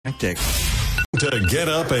To get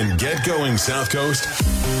up and get going, South Coast,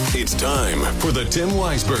 it's time for the Tim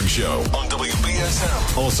Weisberg Show on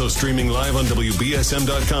WBSM. Also streaming live on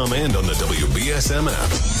WBSM.com and on the WBSM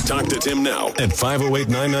app. Talk to Tim now at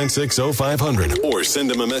 508-996-0500 or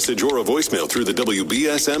send him a message or a voicemail through the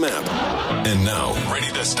WBSM app. And now,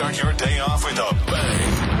 ready to start your day off with a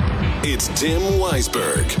bang. It's Tim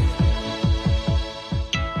Weisberg.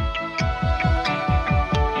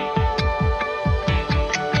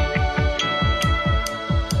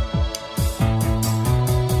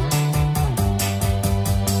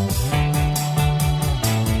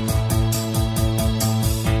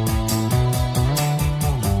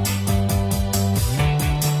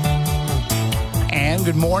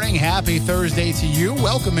 Good morning. Happy Thursday to you.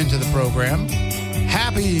 Welcome into the program.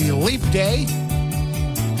 Happy Leap Day.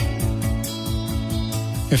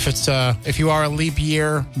 If you are a leap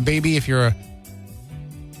year baby, if you're a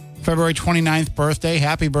February 29th birthday,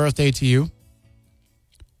 happy birthday to you.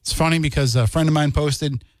 It's funny because a friend of mine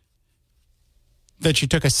posted that she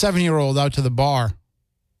took a 7-year-old out to the bar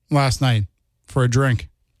last night for a drink.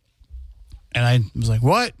 And I was like,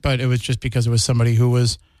 what? But it was just because it was somebody who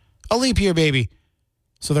was a leap year baby.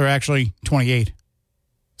 So they're actually 28.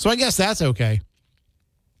 So I guess that's okay.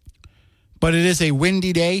 But it is a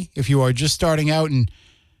windy day. If you are just starting out and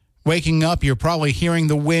waking up, you're probably hearing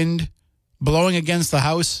the wind blowing against the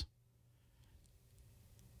house.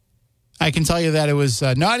 I can tell you that it was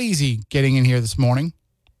not easy getting in here this morning,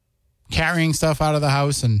 carrying stuff out of the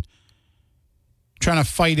house and trying to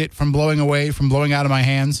fight it from blowing away, from blowing out of my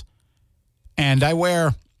hands. And I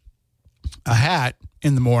wear a hat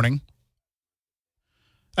in the morning.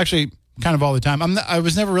 Actually, kind of all the time. I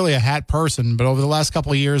was never really a hat person, but over the last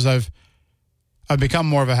couple of years, I've become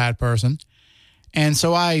more of a hat person. And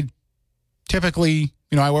so I typically,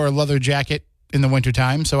 I wear a leather jacket in the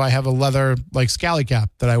wintertime, so I have a leather, scally cap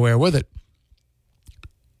that I wear with it.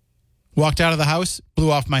 Walked out of the house, blew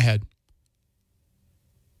off my head.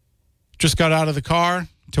 Just got out of the car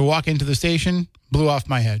to walk into the station, blew off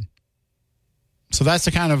my head. So that's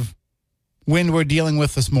the kind of wind we're dealing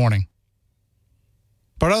with this morning.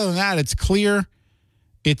 But other than that, it's clear.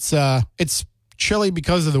 It's chilly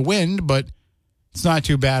because of the wind, but it's not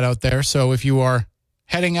too bad out there. So if you are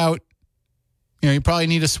heading out, you probably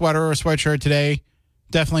need a sweater or a sweatshirt today.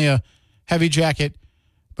 Definitely a heavy jacket,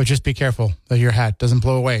 but just be careful that your hat doesn't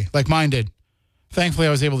blow away like mine did. Thankfully,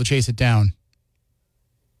 I was able to chase it down.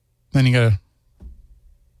 Then you got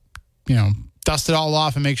to, dust it all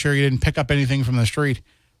off and make sure you didn't pick up anything from the street.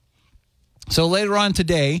 So later on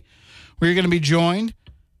today, we're going to be joined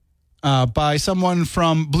by someone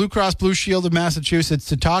from Blue Cross Blue Shield of Massachusetts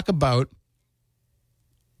to talk about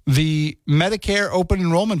the Medicare open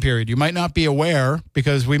enrollment period. You might not be aware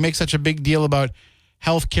because we make such a big deal about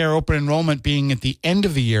healthcare open enrollment being at the end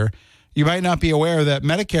of the year. You might not be aware that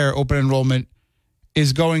Medicare open enrollment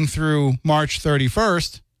is going through March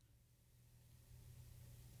 31st.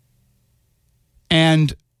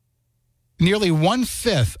 And nearly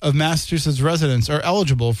 1/5 of Massachusetts residents are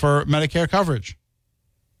eligible for Medicare coverage.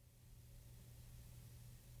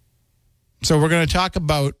 So we're going to talk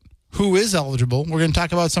about who is eligible. We're going to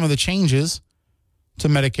talk about some of the changes to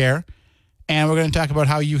Medicare. And we're going to talk about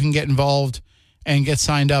how you can get involved and get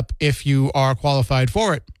signed up if you are qualified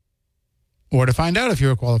for it. Or to find out if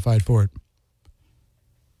you're qualified for it.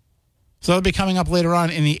 So that'll be coming up later on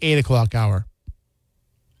in the 8 o'clock hour.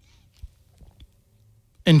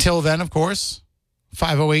 Until then, of course,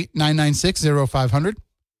 508-996-0500.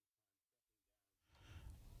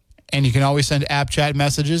 And you can always send app chat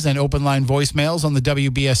messages and open line voicemails on the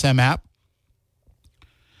WBSM app.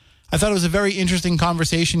 I thought it was a very interesting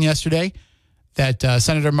conversation yesterday that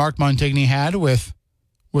Senator Mark Montigny had with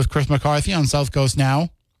Chris McCarthy on South Coast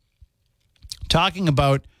Now, talking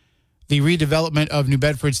about the redevelopment of New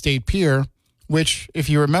Bedford State Pier, which, if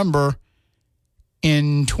you remember,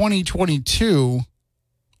 in 2022,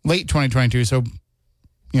 late 2022, so,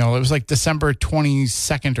 it was like December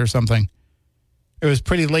 22nd or something. It was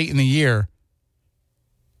pretty late in the year.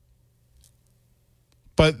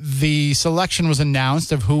 But the selection was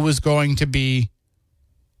announced of who was going to be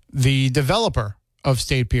the developer of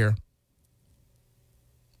State Pier.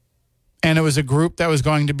 And it was a group that was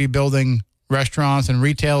going to be building restaurants and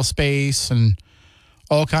retail space and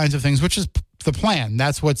all kinds of things, which is the plan.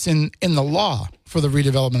 That's what's in the law for the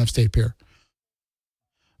redevelopment of State Pier.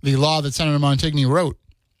 The law that Senator Montigny wrote.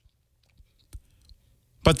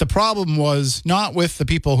 But the problem was not with the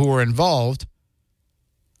people who were involved,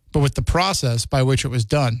 but with the process by which it was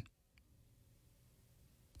done.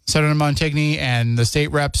 Senator Montigny and the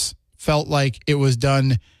state reps felt like it was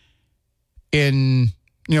done in,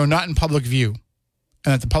 not in public view.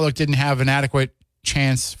 and that the public didn't have an adequate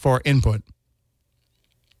chance for input.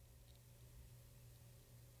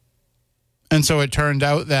 And so it turned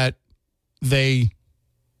out that they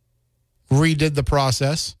redid the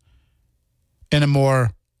process in a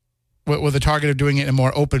more, with a target of doing it in a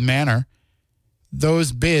more open manner.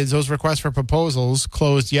 Those bids, those requests for proposals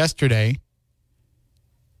closed yesterday.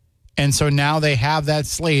 And so now they have that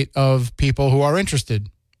slate of people who are interested,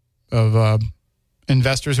 of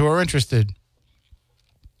investors who are interested.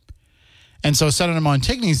 And so Senator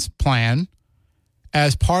Montigny's plan,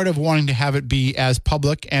 as part of wanting to have it be as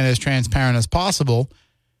public and as transparent as possible,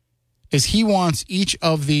 is he wants each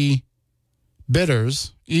of the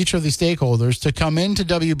bidders, each of the stakeholders, to come into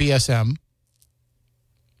WBSM,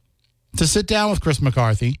 to sit down with Chris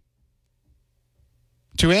McCarthy,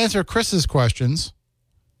 to answer Chris's questions,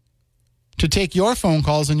 to take your phone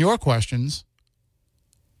calls and your questions,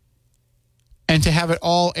 and to have it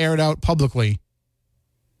all aired out publicly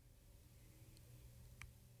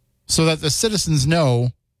so that the citizens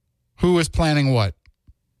know who is planning what,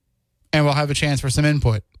 and will have a chance for some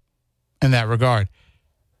input in that regard.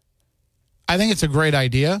 I think it's a great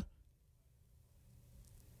idea.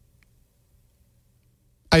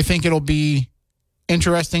 I think it'll be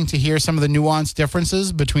interesting to hear some of the nuanced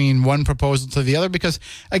differences between one proposal to the other because,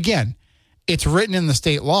 again, it's written in the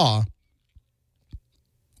state law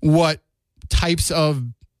what types of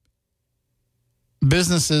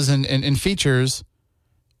businesses and features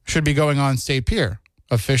should be going on State Pier.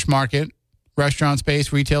 A fish market, restaurant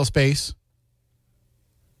space, retail space.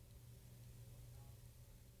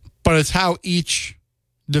 But it's how each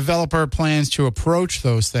developer plans to approach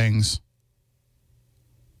those things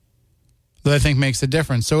that I think makes a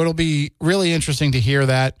difference. So it'll be really interesting to hear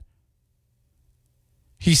that.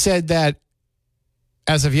 He said that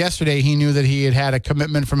as of yesterday, he knew that he had a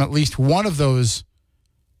commitment from at least one of those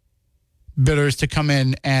bidders to come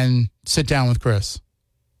in and sit down with Chris.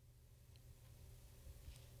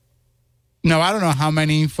 Now, I don't know how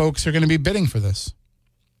many folks are going to be bidding for this.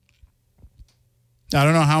 I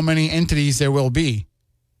don't know how many entities there will be.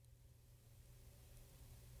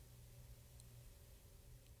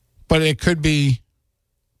 But it could be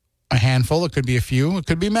a handful, it could be a few, it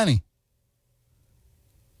could be many.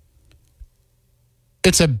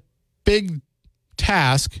 It's a big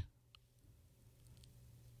task,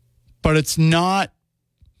 but it's not,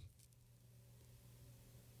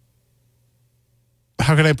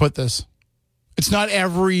 how can I put this? It's not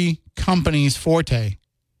every company's forte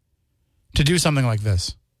to do something like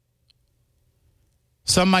this.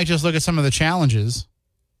 Some might just look at some of the challenges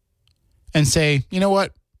and say, you know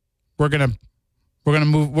what? We're going to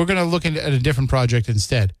look at a different project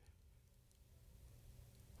instead.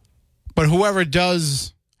 But whoever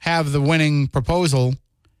does have the winning proposal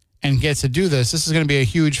and gets to do this is going to be a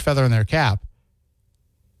huge feather in their cap.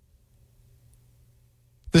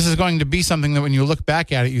 This is going to be something that when you look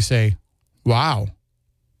back at it, you say, wow,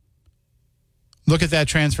 look at that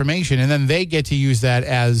transformation. And then they get to use that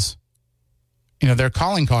as, their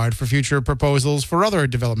calling card for future proposals for other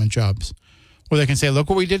development jobs, where they can say, look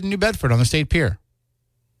what we did in New Bedford on the State Pier.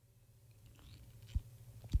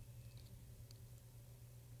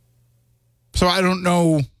 So I don't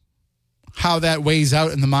know how that weighs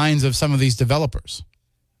out in the minds of some of these developers.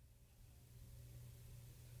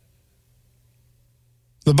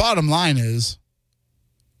 The bottom line is,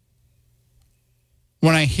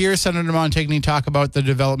 when I hear Senator Montigny talk about the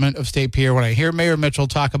development of State Pier, when I hear Mayor Mitchell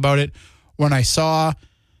talk about it, when I saw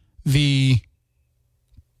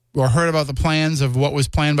or heard about the plans of what was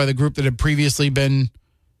planned by the group that had previously been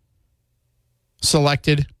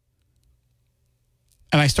selected,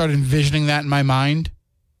 and I started envisioning that in my mind,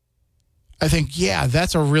 I think, yeah,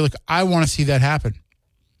 I want to see that happen.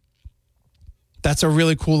 That's a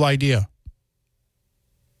really cool idea.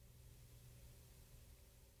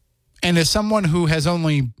 And as someone who has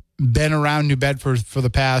only been around New Bedford for the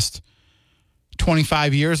past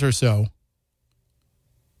 25 years or so,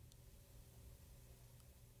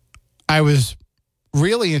 I was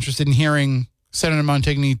really interested in hearing Senator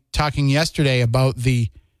Montigny talking yesterday about the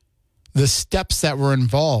steps that were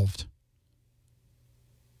involved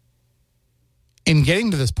in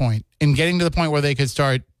getting to this point, where they could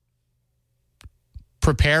start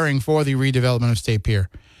preparing for the redevelopment of State Pier,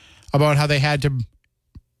 about how they had to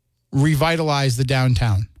revitalize the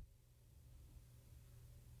downtown.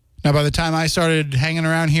 Now, by the time I started hanging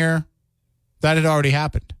around here, that had already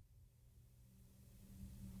happened.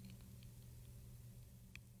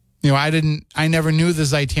 I never knew the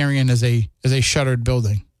Zeitarian as a shuttered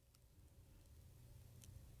building.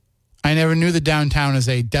 I never knew the downtown as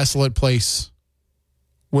a desolate place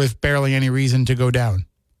with barely any reason to go down.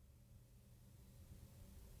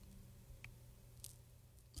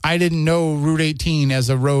 I didn't know Route 18 as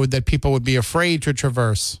a road that people would be afraid to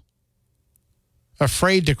traverse,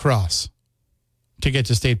 afraid to cross to get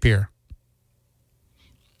to State Pier.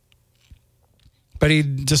 But he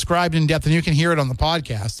described in depth, and you can hear it on the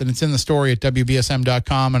podcast, and it's in the story at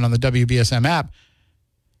WBSM.com and on the WBSM app.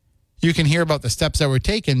 You can hear about the steps that were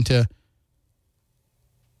taken to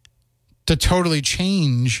totally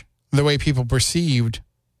change the way people perceived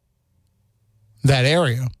that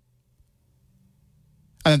area.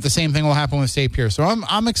 And that the same thing will happen with State Pier. So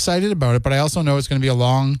I'm excited about it, but I also know it's going to be a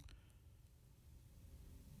long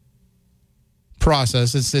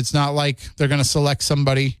process. It's not like they're going to select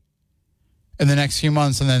somebody in the next few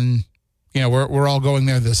months and then, we're all going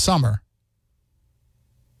there this summer.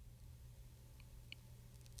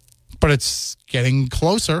 But it's getting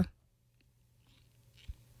closer.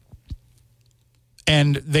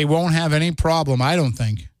 And they won't have any problem, I don't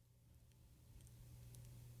think,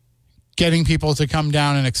 getting people to come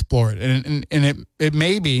down and explore it. And it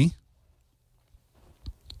may be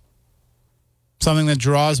something that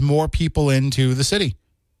draws more people into the city.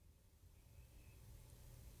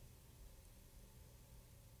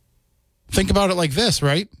 Think about it like this,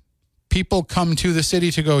 right? People come to the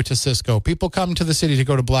city to go to Cisco. People come to the city to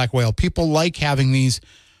go to Black Whale. People like having these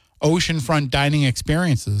oceanfront dining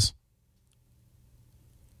experiences.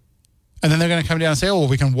 And then they're going to come down and say,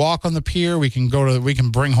 we can walk on the pier. We can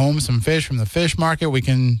bring home some fish from the fish market. We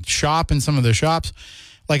can shop in some of the shops.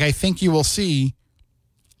 I think you will see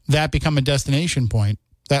that become a destination point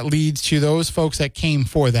that leads to those folks that came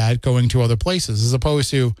for that going to other places, as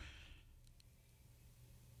opposed to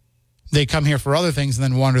they come here for other things and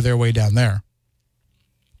then wander their way down there.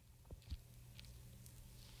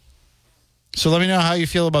 So let me know how you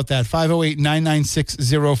feel about that.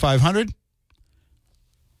 508-996-0500.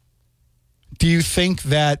 Do you think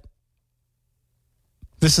that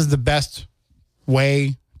this is the best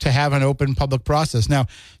way to have an open public process? Now,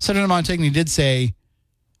 Senator Montigny did say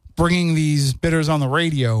bringing these bidders on the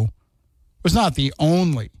radio was not the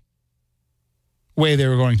only way they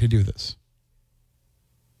were going to do this.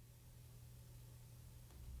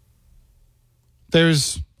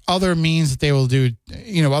 There's other means that they will do,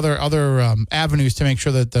 other avenues to make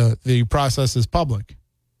sure that the process is public.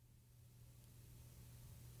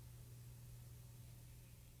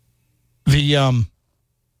 The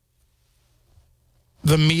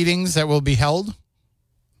meetings that will be held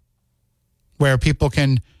where people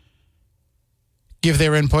can give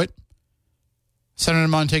their input. Senator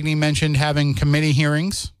Montigny mentioned having committee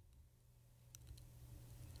hearings.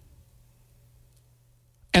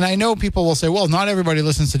 And I know people will say, well, not everybody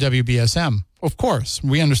listens to WBSM. Of course,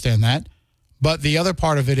 we understand that. But the other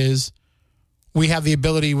part of it is we have the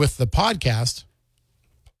ability with the podcast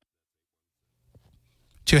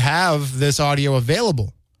to have this audio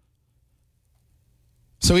available.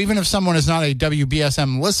 So even if someone is not a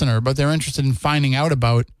WBSM listener, but they're interested in finding out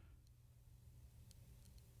about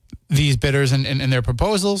these bidders and their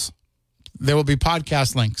proposals, there will be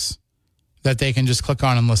podcast links that they can just click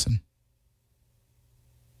on and listen.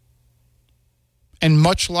 And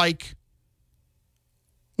much like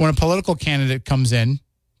when a political candidate comes in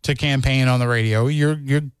to campaign on the radio, you're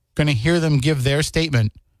going to hear them give their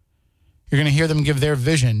statement. You're going to hear them give their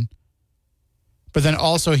vision, but then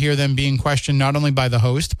also hear them being questioned not only by the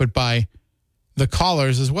host, but by the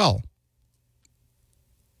callers as well.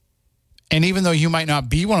 And even though you might not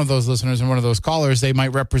be one of those listeners and one of those callers, they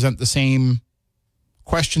might represent the same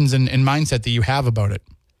questions and mindset that you have about it.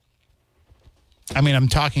 I mean, I'm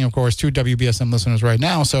talking, of course, to WBSM listeners right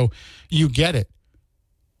now, so you get it.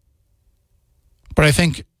 But I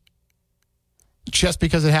think just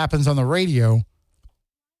because it happens on the radio,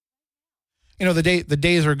 the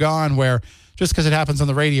days are gone where just because it happens on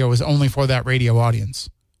the radio is only for that radio audience.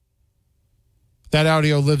 That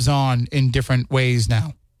audio lives on in different ways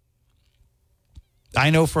now. I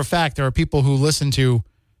know for a fact there are people who listen to,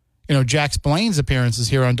 Jack Spillane's appearances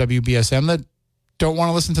here on WBSM that don't want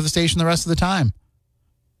to listen to the station the rest of the time.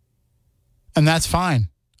 And that's fine.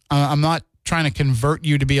 I'm not trying to convert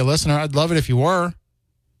you to be a listener. I'd love it if you were.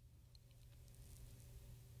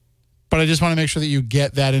 But I just want to make sure that you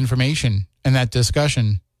get that information and that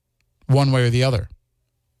discussion one way or the other.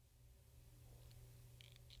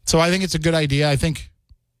 So I think it's a good idea. I think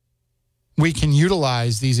we can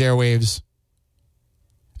utilize these airwaves.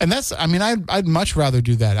 And I'd much rather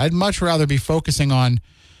do that. I'd much rather be focusing on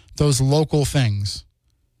those local things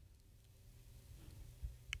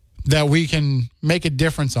that we can make a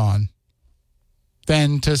difference on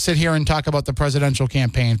than to sit here and talk about the presidential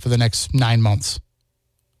campaign for the next 9 months.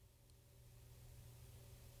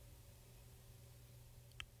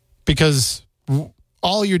 Because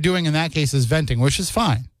all you're doing in that case is venting, which is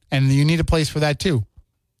fine. And you need a place for that too.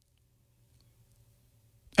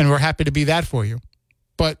 And we're happy to be that for you.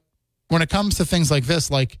 But when it comes to things like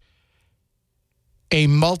this, like a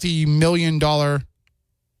multi-million-dollar,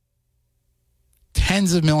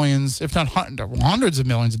 tens of millions, if not hundreds of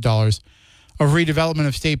millions of dollars of redevelopment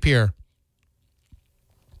of State Pier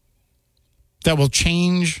that will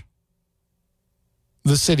change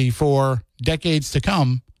the city for decades to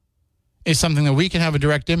come, is something that we can have a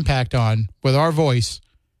direct impact on with our voice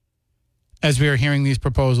as we are hearing these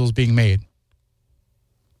proposals being made.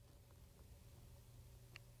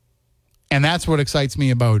 And that's what excites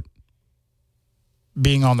me about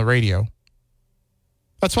being on the radio.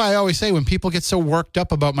 That's why I always say when people get so worked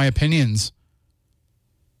up about my opinions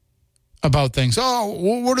about things,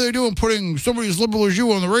 oh, what are they doing putting somebody as liberal as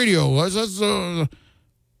you on the radio?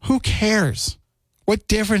 Who cares? What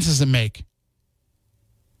difference does it make?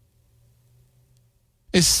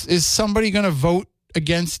 Is somebody going to vote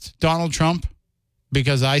against Donald Trump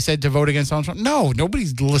because I said to vote against Donald Trump? No, nobody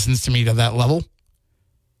listens to me to that level.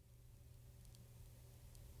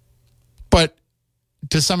 But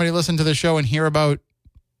does somebody listen to the show and hear about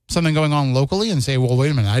something going on locally and say, well,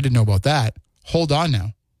 wait a minute, I didn't know about that. Hold on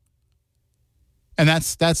now. And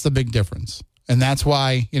that's the big difference. And that's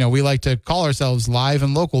why, we like to call ourselves live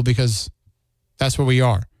and local, because that's where we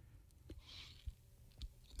are.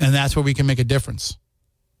 And that's where we can make a difference.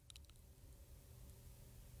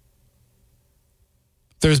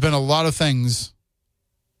 There's been a lot of things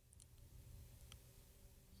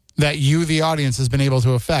that you, the audience, has been able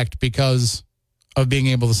to affect because of being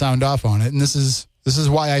able to sound off on it. And this is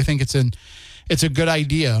why I think it's a good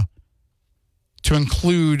idea to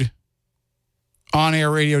include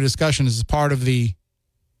on-air radio discussions as part of the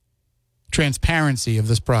transparency of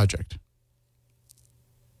this project.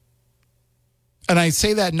 And I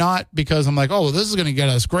say that not because I'm like, oh, this is going to get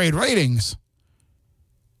us great ratings.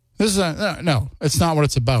 No, it's not what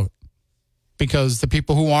it's about. Because the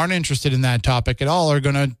people who aren't interested in that topic at all are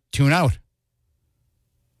going to tune out.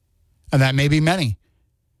 And that may be many.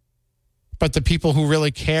 But the people who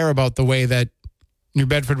really care about the way that New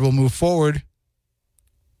Bedford will move forward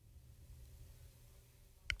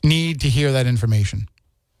need to hear that information.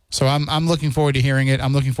 So I'm looking forward to hearing it.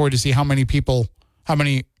 I'm looking forward to see how many people, how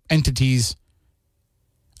many entities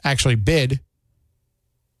actually bid,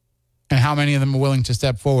 and how many of them are willing to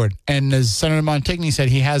step forward. And as Senator Montigny said,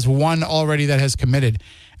 he has one already that has committed.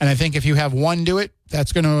 And I think if you have one do it,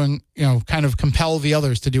 that's going to, kind of compel the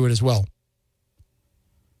others to do it as well.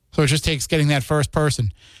 So it just takes getting that first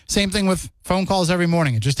person. Same thing with phone calls every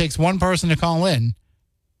morning. It just takes one person to call in,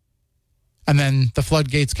 and then the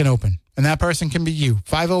floodgates can open. And that person can be you.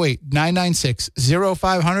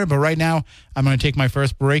 508-996-0500. But right now, I'm going to take my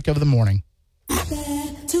first break of the morning.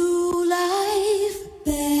 Back to life,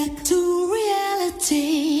 back to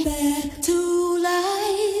reality, back to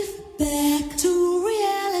life, back to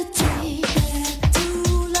reality, back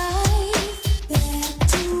to life, back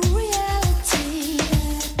to reality,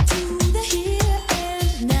 back to the here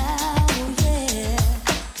and now, yeah.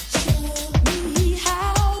 Show me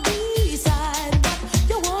how, decide what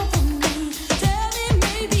you want from me. Tell me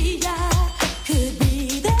maybe I could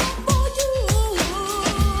be there for you.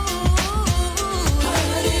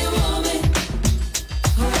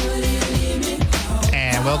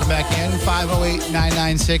 And welcome back in,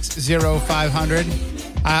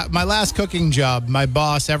 508-996-0500. My last cooking job, my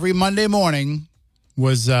boss every Monday morning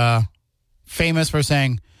was famous for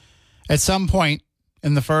saying, at some point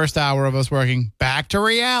in the first hour of us working, back to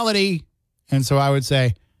reality. And so I would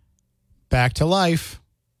say, back to life.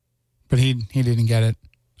 But he didn't get it.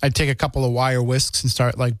 I'd take a couple of wire whisks and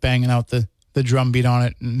start banging out the drum beat on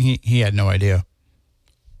it, and he had no idea.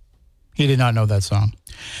 He did not know that song.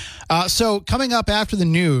 So coming up after the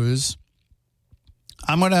news,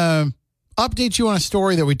 I'm going to update you on a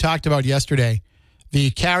story that we talked about yesterday. The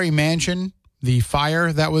Cary Mansion, the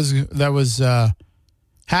fire that was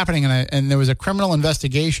happening, and there was a criminal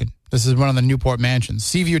investigation. This is one of the Newport mansions,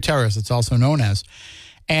 Seaview Terrace, it's also known as.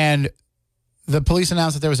 And the police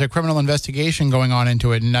announced that there was a criminal investigation going on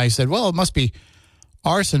into it. And I said, well, it must be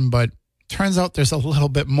arson, but turns out there's a little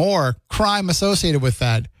bit more crime associated with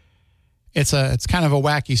that. It's kind of a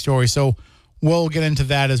wacky story, so we'll get into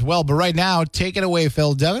that as well. But right now, take it away,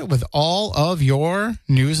 Phil Devitt, with all of your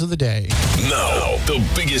news of the day. Now, the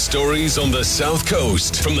biggest stories on the South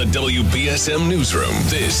Coast from the WBSM Newsroom.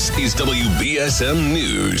 This is WBSM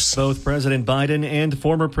News. Both President Biden and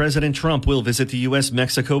former President Trump will visit the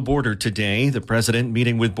U.S.-Mexico border today. The president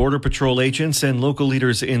meeting with Border Patrol agents and local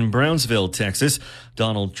leaders in Brownsville, Texas.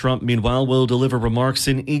 Donald Trump, meanwhile, will deliver remarks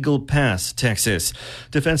in Eagle Pass, Texas.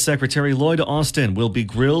 Defense Secretary Lloyd Austin will be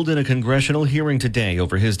grilled in a congressional hearing today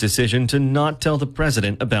over his decision to not tell the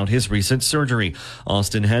president about his recent surgery.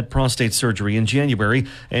 Austin had prostate surgery in January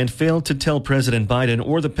and failed to tell President Biden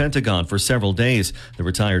or the Pentagon for several days. The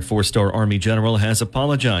retired four-star Army general has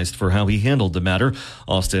apologized for how he handled the matter.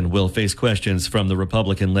 Austin will face questions from the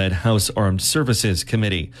Republican-led House Armed Services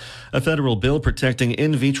Committee. A federal bill protecting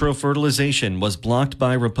in vitro fertilization was blocked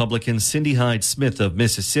by Republican Cindy Hyde Smith of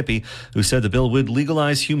Mississippi, who said the bill would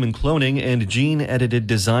legalize human cloning and gene-edited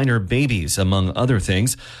designer babies, among other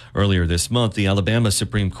things. Earlier this month, the Alabama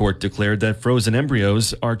Supreme Court declared that frozen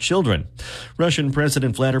embryos are children. Russian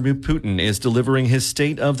President Vladimir Putin is delivering his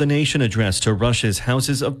State of the Nation address to Russia's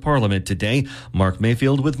Houses of Parliament today. Mark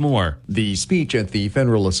Mayfield with more. The speech at the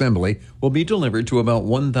Federal Assembly will be delivered to about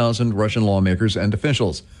 1,000 Russian lawmakers and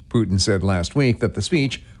officials. Putin said last week that the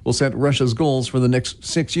speech will set Russia's goals for the next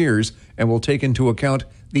 6 years and will take into account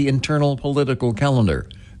the internal political calendar.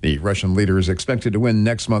 The Russian leader is expected to win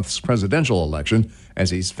next month's presidential election as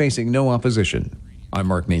he's facing no opposition. I'm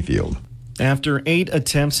Mark Mayfield. After 8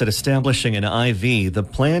 attempts at establishing an IV, the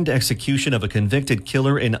planned execution of a convicted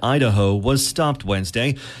killer in Idaho was stopped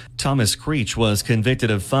Wednesday. Thomas Creech was convicted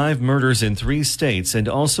of 5 murders in 3 states and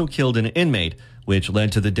also killed an inmate, which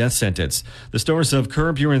led to the death sentence. The stars of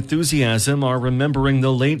Curb Your Enthusiasm are remembering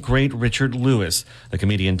the late, great Richard Lewis. The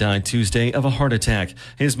comedian died Tuesday of a heart attack.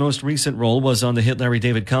 His most recent role was on the hit Larry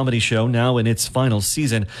David comedy show, now in its final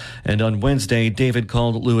season. And on Wednesday, David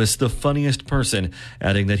called Lewis the funniest person,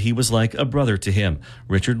 adding that he was like a brother to him.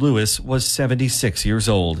 Richard Lewis was 76 years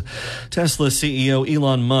old. Tesla CEO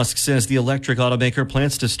Elon Musk says the electric automaker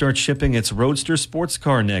plans to start shipping its Roadster sports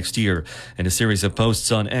car next year. In a series of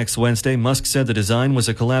posts on X Wednesday, Musk said the design was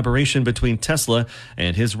a collaboration between Tesla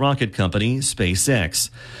and his rocket company, SpaceX.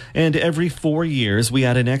 And every 4 years, we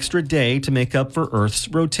add an extra day to make up for Earth's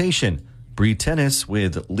rotation. Bree Tennis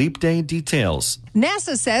with Leap Day details.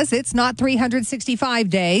 NASA says it's not 365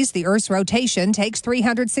 days. The Earth's rotation takes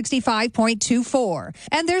 365.24.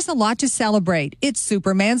 And there's a lot to celebrate. It's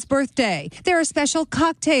Superman's birthday. There are special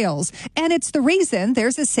cocktails. And it's the reason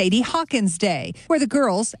there's a Sadie Hawkins Day, where the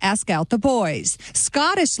girls ask out the boys.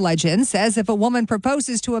 Scottish legend says if a woman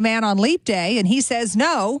proposes to a man on Leap Day and he says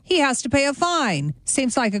no, he has to pay a fine.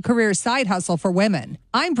 Seems like a career side hustle for women.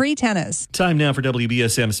 I'm Bree Tennis. Time now for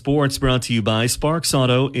WBSM Sports, brought to you by Sparks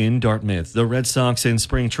Auto in Dartmouth. The Red Sox in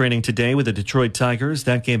spring training today with the Detroit Tigers.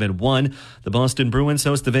 That game at 1. The Boston Bruins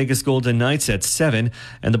host the Vegas Golden Knights at 7.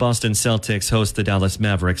 And the Boston Celtics host the Dallas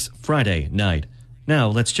Mavericks Friday night. Now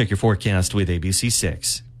let's check your forecast with ABC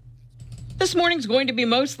 6. This morning's going to be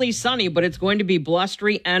mostly sunny, but it's going to be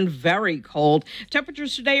blustery and very cold.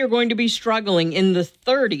 Temperatures today are going to be struggling in the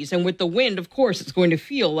 30s, and with the wind, of course, it's going to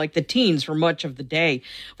feel like the teens for much of the day.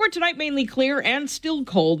 For tonight, mainly clear and still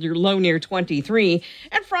cold, your low near 23.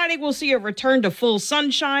 And Friday, we'll see a return to full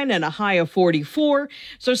sunshine and a high of 44.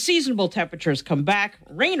 So seasonable temperatures come back.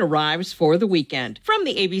 Rain arrives for the weekend. From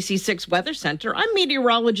the ABC 6 Weather Center, I'm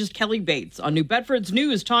meteorologist Kelly Bates on New Bedford's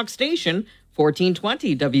News Talk Station,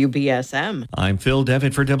 1420 WBSM. I'm Phil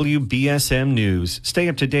Devitt for WBSM News. Stay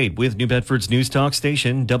up to date with New Bedford's news talk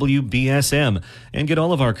station, WBSM, and get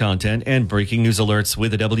all of our content and breaking news alerts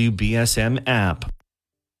with the WBSM app.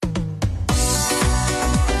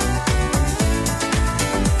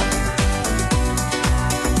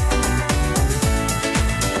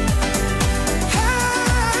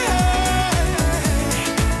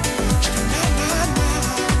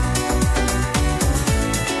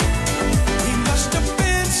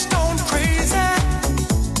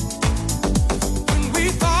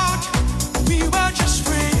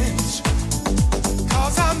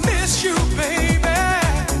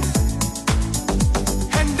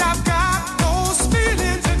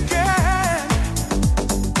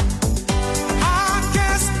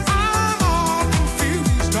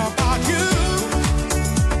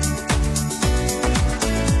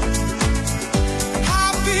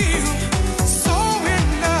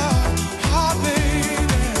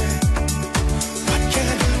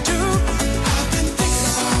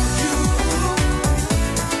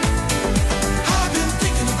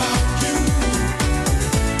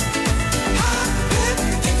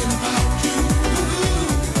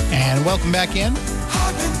 Welcome back in.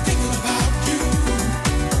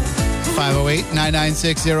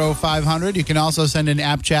 508-996-0500. You can also send in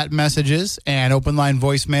app chat messages and open line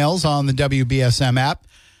voicemails on the WBSM app.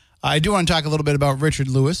 I do want to talk a little bit about Richard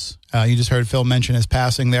Lewis. You just heard Phil mention his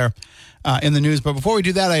passing there in the news. But before we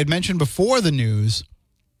do that, I had mentioned before the news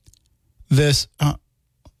this.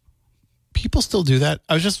 People still do that.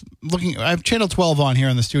 I was just looking. I have Channel 12 on here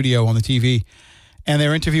in the studio on the TV. And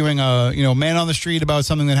they're interviewing a man on the street about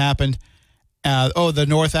something that happened. The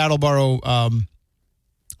North Attleboro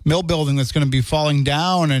mill building that's going to be falling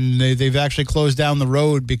down, and they've actually closed down the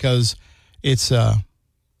road because it's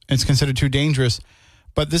considered too dangerous.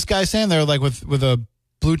 But this guy's standing there like with a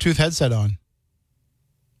Bluetooth headset on,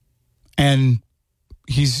 and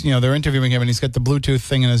he's they're interviewing him, and he's got the Bluetooth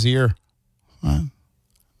thing in his ear. I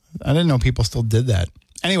didn't know people still did that.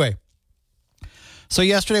 Anyway, so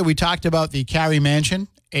yesterday we talked about the Carey Mansion,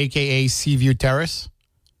 a.k.a. Seaview Terrace,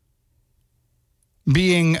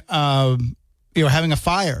 being, having a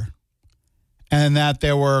fire, and that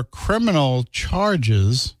there were criminal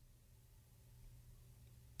charges,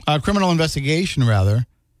 criminal investigation, rather,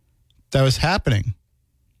 that was happening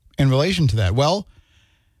in relation to that. Well,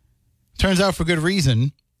 turns out for good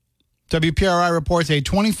reason. WPRI reports a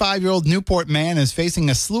 25-year-old Newport man is facing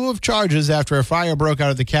a slew of charges after a fire broke out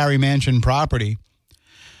at the Carey Mansion property.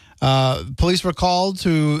 Police were called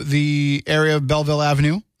to the area of Belleville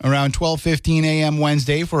Avenue around 12:15 a.m.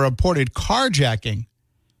 Wednesday for a reported carjacking.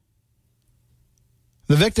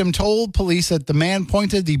 The victim told police that the man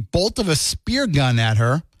pointed the bolt of a spear gun at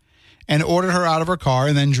her and ordered her out of her car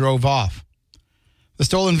and then drove off. The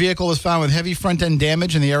stolen vehicle was found with heavy front-end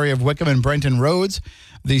damage in the area of Wickham and Brenton Roads.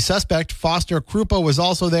 The suspect, Foster Krupa, was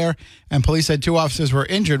also there, and police said 2 officers were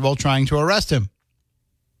injured while trying to arrest him.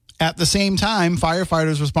 At the same time,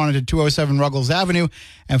 firefighters responded to 207 Ruggles Avenue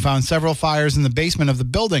and found several fires in the basement of the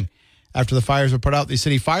building. After the fires were put out, the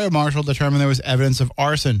city fire marshal determined there was evidence of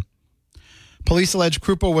arson. Police allege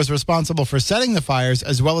Krupa was responsible for setting the fires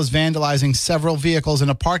as well as vandalizing several vehicles in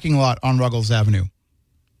a parking lot on Ruggles Avenue.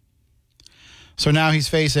 So now he's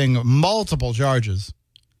facing multiple charges.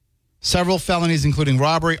 Several felonies, including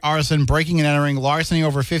robbery, arson, breaking and entering, larceny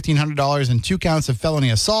over $1,500, and 2 counts of felony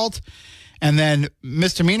assault. And then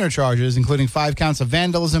misdemeanor charges, including 5 counts of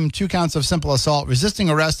vandalism, 2 counts of simple assault, resisting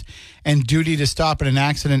arrest, and duty to stop in an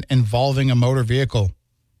accident involving a motor vehicle.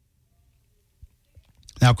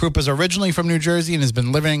 Now, Krupa is originally from New Jersey and has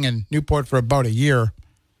been living in Newport for about a year.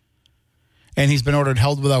 And he's been ordered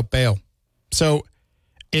held without bail. So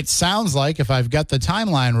it sounds like, if I've got the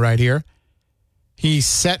timeline right here, he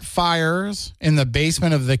set fires in the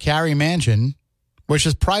basement of the Carey Mansion, which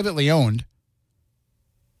is privately owned.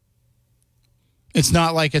 It's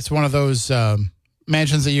not like it's one of those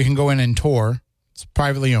mansions that you can go in and tour. It's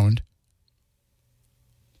privately owned.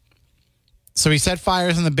 So he set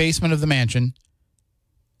fires in the basement of the mansion,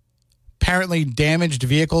 apparently damaged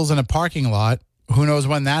vehicles in a parking lot. Who knows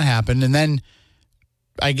when that happened? And then,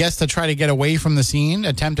 I guess to try to get away from the scene,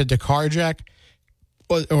 attempted to carjack,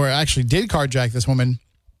 or actually did carjack this woman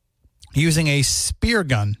using a spear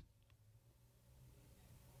gun.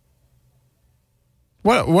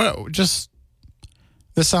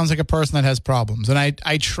 This sounds like a person that has problems. And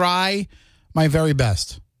I try my very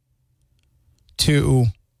best to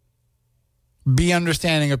be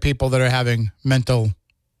understanding of people that are having mental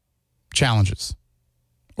challenges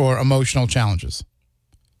or emotional challenges.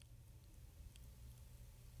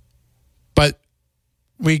 But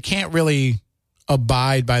we can't really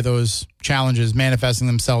abide by those challenges manifesting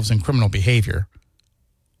themselves in criminal behavior.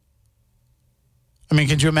 I mean,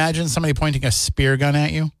 could you imagine somebody pointing a spear gun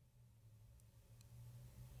at you?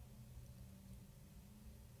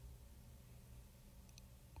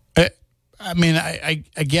 I mean, I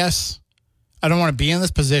guess I don't want to be in this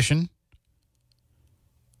position,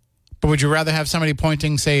 but would you rather have somebody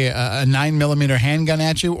pointing, say, a 9mm handgun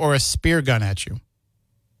at you or a spear gun at you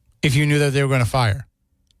if you knew that they were going to fire?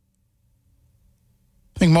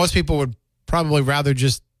 I think most people would probably rather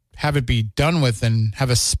just have it be done with than have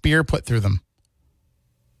a spear put through them.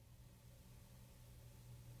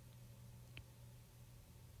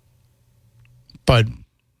 But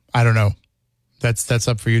I don't know. That's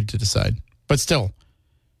up for you to decide. But still.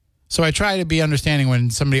 So I try to be understanding when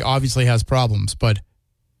somebody obviously has problems, but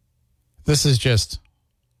this is just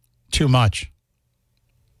too much.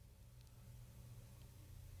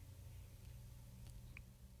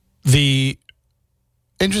 The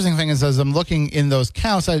interesting thing is, as I'm looking in those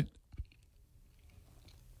counts,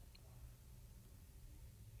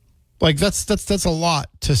 that's a lot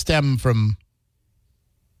to stem from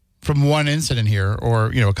one incident here, or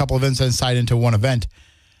a couple of incidents tied into one event.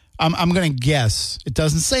 I'm going to guess, it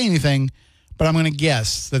doesn't say anything, but I'm going to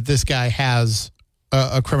guess that this guy has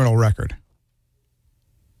a criminal record.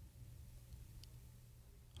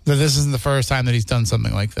 That this isn't the first time that he's done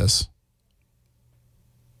something like this.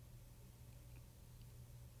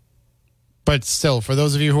 But still, for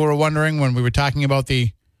those of you who were wondering when we were talking about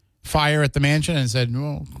the fire at the mansion and said,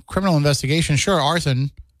 well, criminal investigation, sure,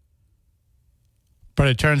 arson. But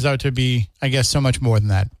it turns out to be, I guess, so much more than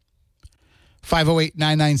that.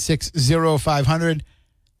 508-996-0500.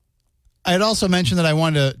 I had also mentioned that I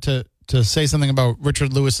wanted to to say something about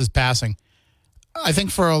Richard Lewis's passing. I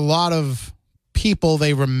think for a lot of people,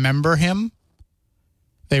 they remember him.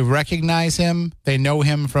 They recognize him. They know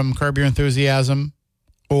him from Curb Your Enthusiasm,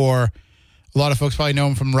 or a lot of folks probably know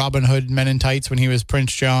him from Robin Hood Men in Tights when he was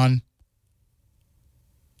Prince John.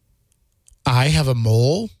 I Have a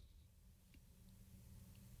Mole.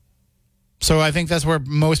 So I think that's where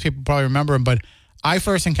most people probably remember him. But I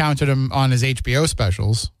first encountered him on his HBO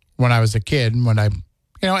specials when I was a kid. When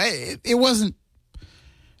it wasn't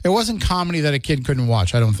comedy that a kid couldn't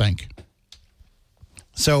watch, I don't think.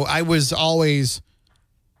 So I was always,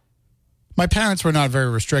 my parents were not very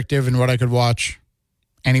restrictive in what I could watch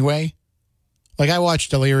anyway. Like, I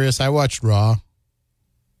watched Delirious, I watched Raw,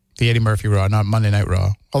 the Eddie Murphy Raw, not Monday Night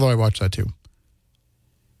Raw, although I watched that too.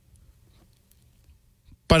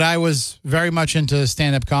 But I was very much into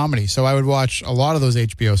stand-up comedy, so I would watch a lot of those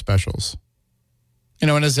HBO specials. You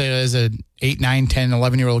know, and as a 8, 9, 10,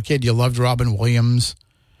 11-year-old kid, you loved Robin Williams,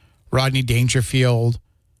 Rodney Dangerfield,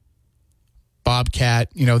 Bobcat.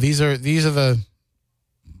 You know, these are the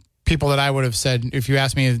people that I would have said, if you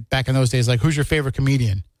asked me back in those days, like, who's your favorite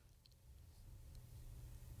comedian?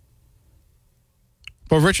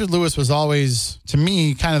 But Richard Lewis was always, to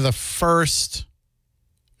me, kind of the first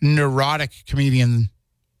neurotic comedian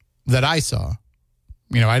that I saw.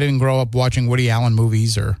 You know, I didn't grow up watching Woody Allen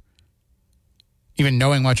movies or even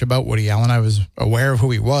knowing much about Woody Allen. I was aware of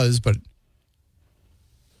who he was, but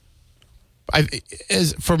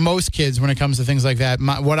for most kids, when it comes to things like that,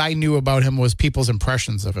 what I knew about him was people's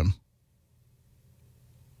impressions of him.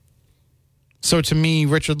 So to me,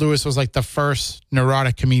 Richard Lewis was like the first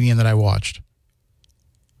neurotic comedian that I watched.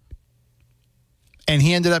 And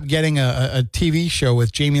he ended up getting a TV show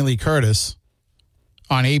with Jamie Lee Curtis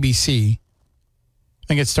on ABC. I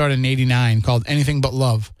think it started in 89, called Anything But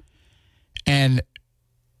Love. And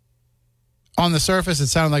on the surface, it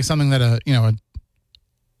sounded like something that a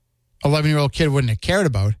 11-year-old kid wouldn't have cared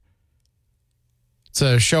about. It's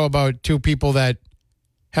a show about two people that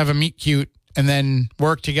have a meet cute and then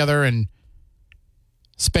work together and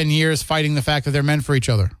spend years fighting the fact that they're meant for each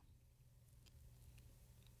other.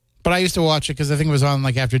 But I used to watch it because I think it was on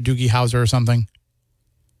like after Doogie Howser or something.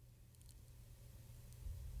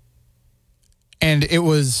 And it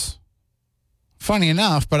was funny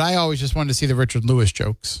enough, but I always just wanted to see the Richard Lewis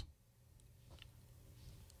jokes.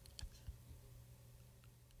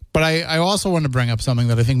 But I also want to bring up something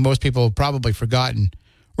that I think most people have probably forgotten.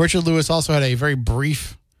 Richard Lewis also had a very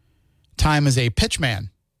brief time as a pitchman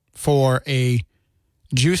for a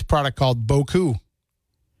juice product called Boku.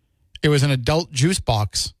 It was an adult juice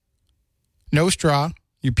box. No straw.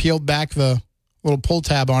 You peeled back the little pull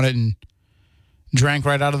tab on it and drank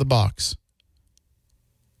right out of the box.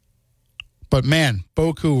 But man,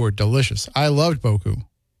 Boku were delicious. I loved Boku.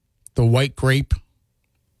 The white grape. I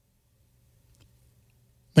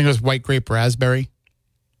think it was white grape raspberry.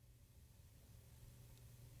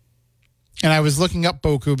 And I was looking up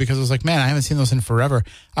Boku because I was like, man, I haven't seen those in forever.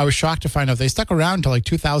 I was shocked to find out they stuck around until like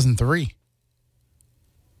 2003.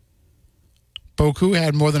 Boku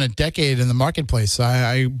had more than a decade in the marketplace.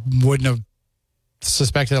 I wouldn't have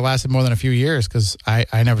suspected it lasted more than a few years because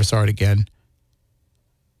I never saw it again.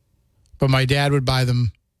 But my dad would buy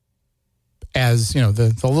them as, you know,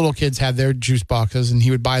 the little kids had their juice boxes, and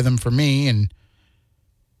he would buy them for me, and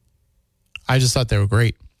I just thought they were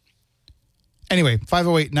great. Anyway,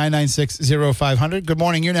 508-996-0500. Good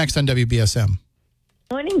morning. You're next on WBSM.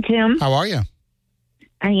 Morning, Tim. How are you?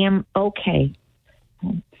 I am okay.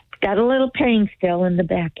 Got a little pain still in the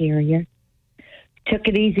back area. Took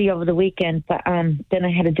it easy over the weekend, but then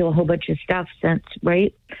I had to do a whole bunch of stuff since,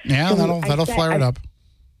 right? Yeah, so that'll flare it up.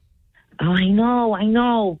 Oh, I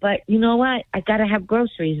know. But you know what? I got to have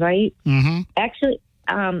groceries, right? Mm-hmm. Actually,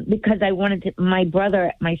 because I wanted to, my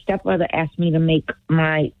stepbrother asked me to make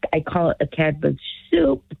I call it a cabbage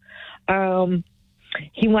soup.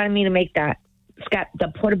 He wanted me to make that. It's got the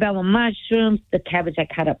portobello mushrooms, the cabbage I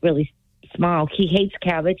cut up really small. He hates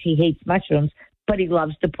cabbage. He hates mushrooms, but he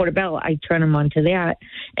loves the portobello. I turn him on to that,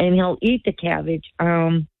 and he'll eat the cabbage.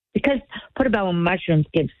 Because portobello mushrooms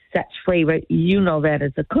give such flavor. You know that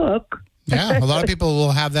as a cook. Yeah, a lot of people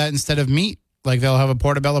will have that instead of meat. Like they'll have a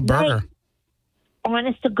portobello burger. Right.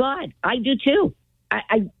 Honest to God, I do too.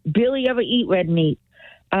 I barely ever eat red meat.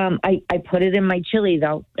 I put it in my chili,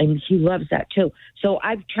 though, and he loves that too. So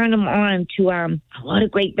I've turned him on to a lot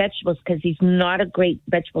of great vegetables because he's not a great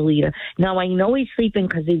vegetable eater. Now, I know he's sleeping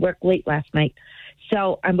because he worked late last night.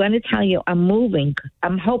 So I'm going to tell you, I'm moving.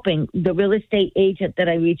 I'm hoping the real estate agent that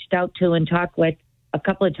I reached out to and talked with a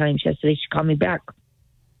couple of times yesterday, she called me back.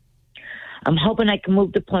 I'm hoping I can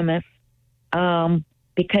move to Plymouth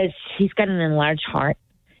because he's got an enlarged heart.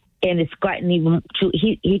 and it's gotten even too.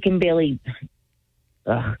 He can barely.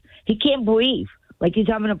 He can't breathe. Like he's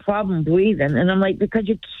having a problem breathing, and I'm like, because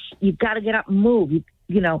you got to get up and move.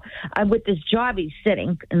 You know, I'm with this job. He's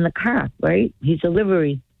sitting in the car, right? He's a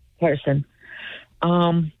delivery person.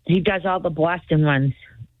 He does all the Boston runs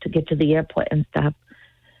to get to the airport and stuff.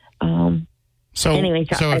 So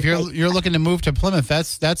if you're looking to move to Plymouth,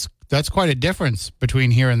 that's quite a difference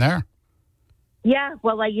between here and there. Yeah,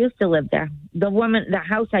 well, I used to live there. The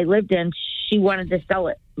house I lived in, she wanted to sell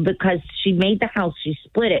it because she made the house. She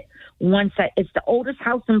split it. It's the oldest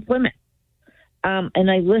house in Plymouth. And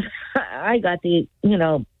I got the,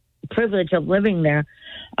 privilege of living there.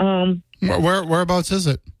 Whereabouts is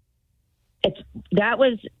it? So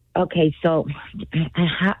I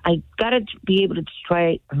got to be able to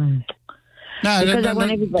try.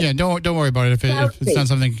 Don't worry about it if it's not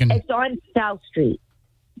something you can. It's on South Street.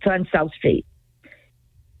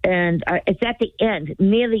 And it's at the end,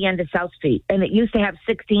 near the end of South Street. And it used to have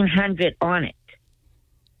 1600 on it.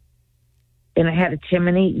 And it had a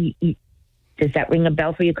chimney. Does that ring a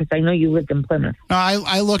bell for you? Because I know you lived in Plymouth. No,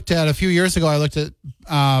 I looked at, a few years ago,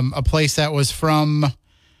 a place that was from,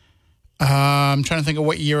 I'm trying to think of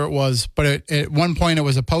what year it was. But at one point it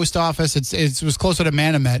was a post office. It was closer to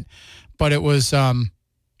Manomet. But it was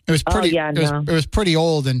pretty, it was pretty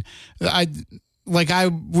old. And I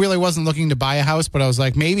really wasn't looking to buy a house, but I was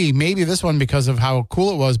like, maybe this one because of how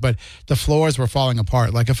cool it was, but the floors were falling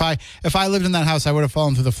apart. Like if I lived in that house, I would have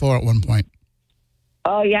fallen through the floor at one point.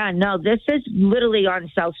 Oh yeah, no, this is literally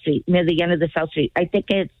on South Street, near the end of the South Street. I think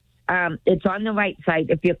it's on the right side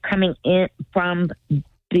if you're coming in from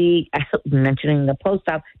mentioning the post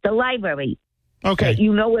office, the library. Okay. So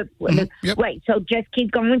you know it. Yep. Right. So just keep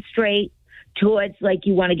going straight towards, like,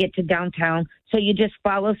 you want to get to downtown. So you just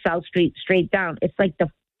follow South Street straight down. It's like the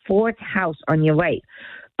fourth house on your right.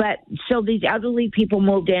 But so these elderly people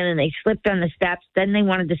moved in and they slipped on the steps. Then they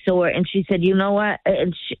wanted to sue her. And she said, you know what?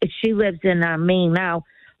 And she lives in Maine now,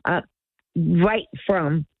 right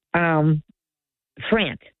from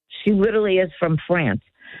France. She literally is from France.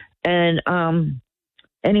 And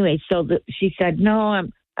anyway, so she said, no,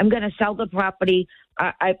 I'm going to sell the property.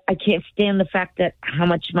 I can't stand the fact that how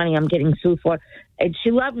much money I'm getting sued for. And she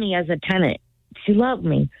loved me as a tenant. She loved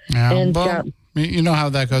me. Yeah, and you know how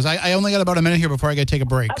that goes. I only got about a minute here before I got to take a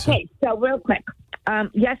break. Okay, so real quick.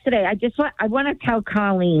 Yesterday, I want to tell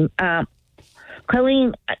Colleen.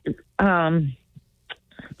 Colleen,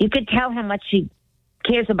 you could tell how much she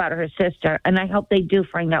cares about her sister, and I hope they do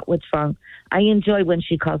find out what's wrong. I enjoy when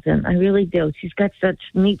she calls in. I really do. She's got such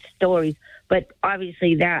neat stories, but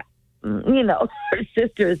obviously that, her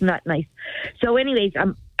sister is not nice. So anyways,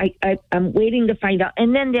 I'm waiting to find out.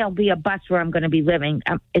 And then there'll be a bus where I'm going to be living.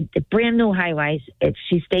 It's a brand new high rise. If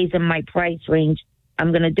she stays in my price range, I'm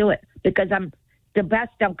going to do it because the best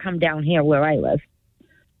don't come down here where I live.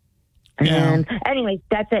 Yeah. And anyways,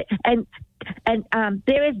 that's it. And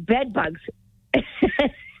there is bed bugs.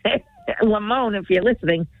 Lamone, if you're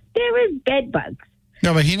listening, there is bed bugs.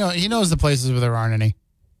 No, but he knows the places where there aren't any.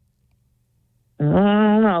 I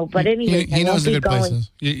don't know, but anyway, he knows the good places.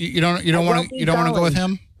 You don't want to go with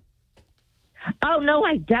him? Oh no,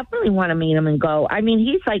 I definitely want to meet him and go. I mean,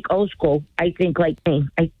 he's like old school. I think like me.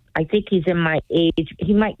 I think he's in my age.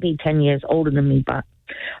 He might be 10 years older than me, but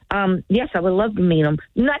yes, I would love to meet him.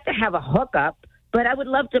 Not to have a hookup, but I would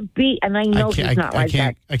love to be. And I know he's not like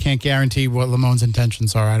that. I can't guarantee what Lamone's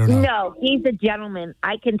intentions are. I don't know. No, he's a gentleman.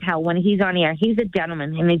 I can tell when he's on air. He's a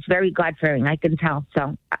gentleman, and he's very God-fearing. I can tell.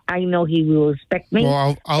 So I know he will respect me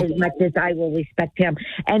as much as I will respect him.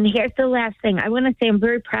 And here's the last thing. I want to say I'm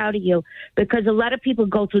very proud of you because a lot of people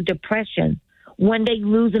go through depression when they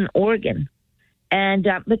lose an organ. And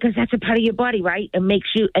because that's a part of your body, right? Then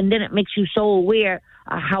it makes you so aware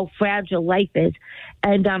of how fragile life is.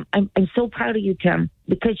 And I'm so proud of you, Tim,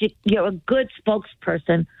 because you're a good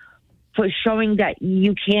spokesperson for showing that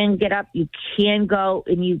you can get up, you can go,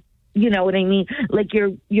 and you know what I mean? Like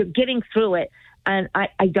you're getting through it. And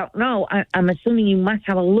I don't know. I'm assuming you must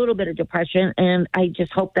have a little bit of depression, and I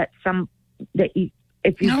just hope that I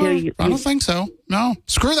don't think so. No,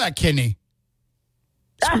 screw that kidney.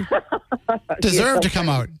 Deserved to come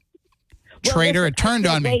out. Traitor, it turned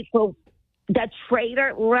on me. The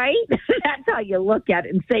traitor, right? That's how you look at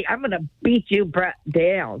it and say, I'm going to beat you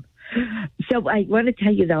down. So I want to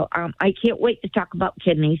tell you, though, I can't wait to talk about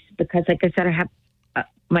kidneys because, like I said, I have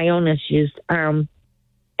my own issues, and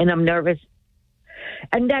I'm nervous.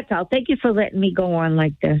 And that's all. Thank you for letting me go on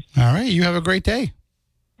like this. All right. You have a great day.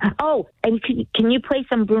 Oh, and can you play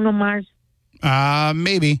some Bruno Mars?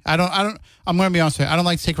 Maybe. I'm going to be honest with you. I don't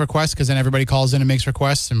like to take requests because then everybody calls in and makes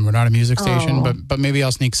requests and we're not a music station, but maybe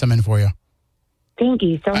I'll sneak some in for you. Thank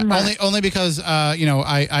you so much. Only because I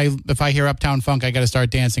if I hear Uptown Funk, I got to start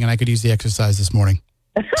dancing, and I could use the exercise this morning.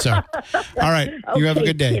 So, all right, you have a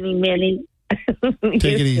good day. Kenny Manny. Take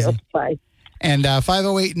it easy. Bye. And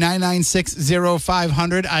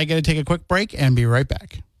 508-996-0500. I got to take a quick break and be right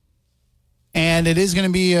back. And it is going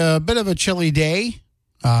to be a bit of a chilly day.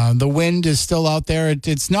 The wind is still out there.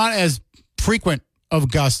 It's not as frequent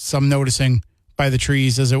of gusts, I'm noticing, by the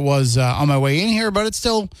trees as it was on my way in here, but it's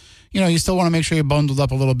still, you still want to make sure you're bundled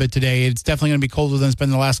up a little bit today. It's definitely going to be colder than it's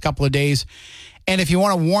been the last couple of days. And if you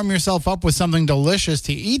want to warm yourself up with something delicious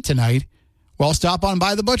to eat tonight, well, stop on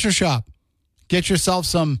by the butcher shop. Get yourself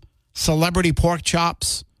some celebrity pork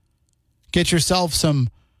chops. Get yourself some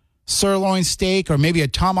sirloin steak or maybe a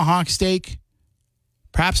tomahawk steak,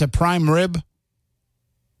 perhaps a prime rib,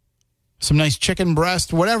 some nice chicken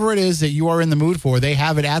breast, whatever it is that you are in the mood for. They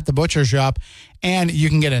have it at the butcher shop, and you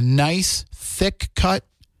can get a nice, thick cut,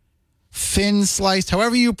 thin sliced,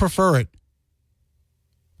 however you prefer it.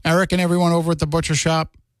 Eric and everyone over at the butcher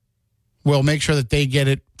shop will make sure that they get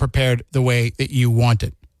it prepared the way that you want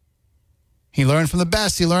it. He learned from the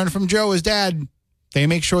best. He learned from Joe, his dad. They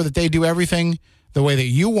make sure that they do everything the way that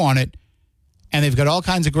you want it, and they've got all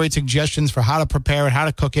kinds of great suggestions for how to prepare it, how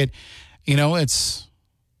to cook it. It's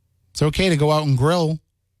okay to go out and grill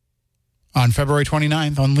on February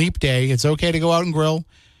 29th, on Leap Day. It's okay to go out and grill.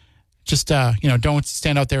 Just, don't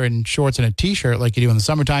stand out there in shorts and a T-shirt like you do in the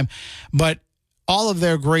summertime. But all of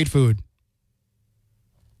their great food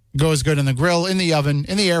goes good in the grill, in the oven,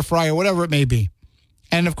 in the air fryer, whatever it may be.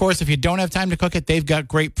 And, of course, if you don't have time to cook it, they've got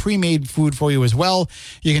great pre-made food for you as well.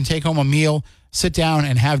 You can take home a meal, sit down,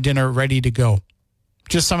 and have dinner ready to go.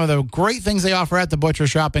 Just some of the great things they offer at the butcher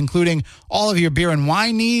shop, including all of your beer and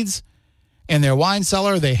wine needs. In their wine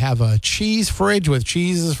cellar, they have a cheese fridge with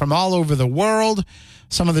cheeses from all over the world.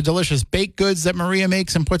 Some of the delicious baked goods that Maria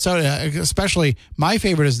makes and puts out, especially my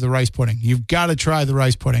favorite is the rice pudding. You've got to try the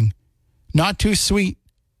rice pudding. Not too sweet,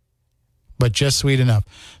 but just sweet enough.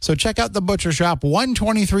 So check out the butcher shop,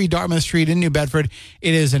 123 Dartmouth Street in New Bedford.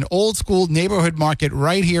 It is an old school neighborhood market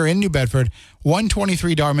right here in New Bedford,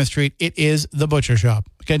 123 Dartmouth Street. It is the butcher shop.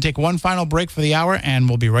 Going to take one final break for the hour, and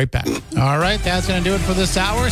we'll be right back. All right, that's going to do it for this hour.